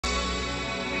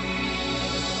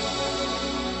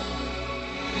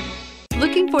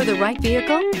Looking for the right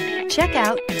vehicle? Check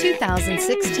out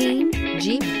 2016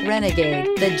 Jeep Renegade.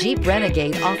 The Jeep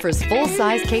Renegade offers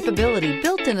full-size capability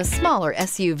built in a smaller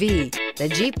SUV. The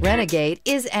Jeep Renegade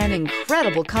is an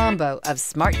incredible combo of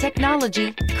smart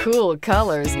technology, cool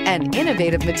colors, and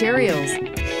innovative materials.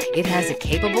 It has a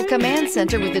capable command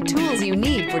center with the tools you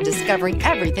need for discovering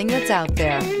everything that's out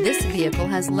there. This vehicle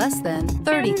has less than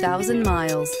 30,000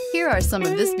 miles. Here are some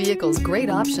of this vehicle's great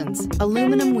options: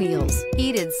 aluminum wheels,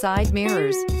 heated side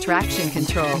mirrors, traction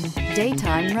control,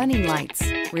 daytime running lights,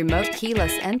 remote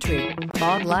keyless entry,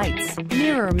 fog lights,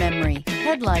 mirror memory,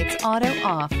 headlights auto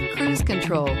off, cruise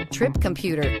control, trip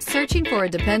computer. Searching for a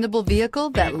dependable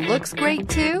vehicle that looks great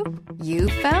too? You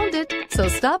found it, so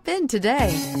stop in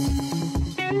today.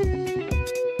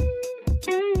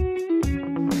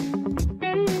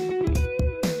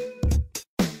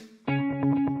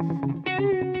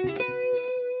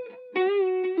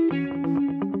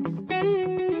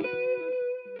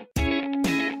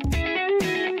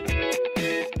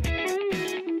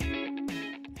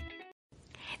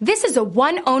 This is a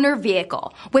one-owner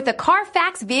vehicle with a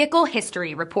Carfax Vehicle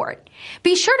History Report.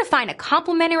 Be sure to find a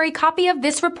complimentary copy of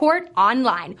this report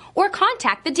online or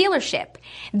contact the dealership.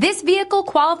 This vehicle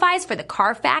qualifies for the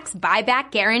Carfax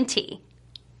Buyback Guarantee.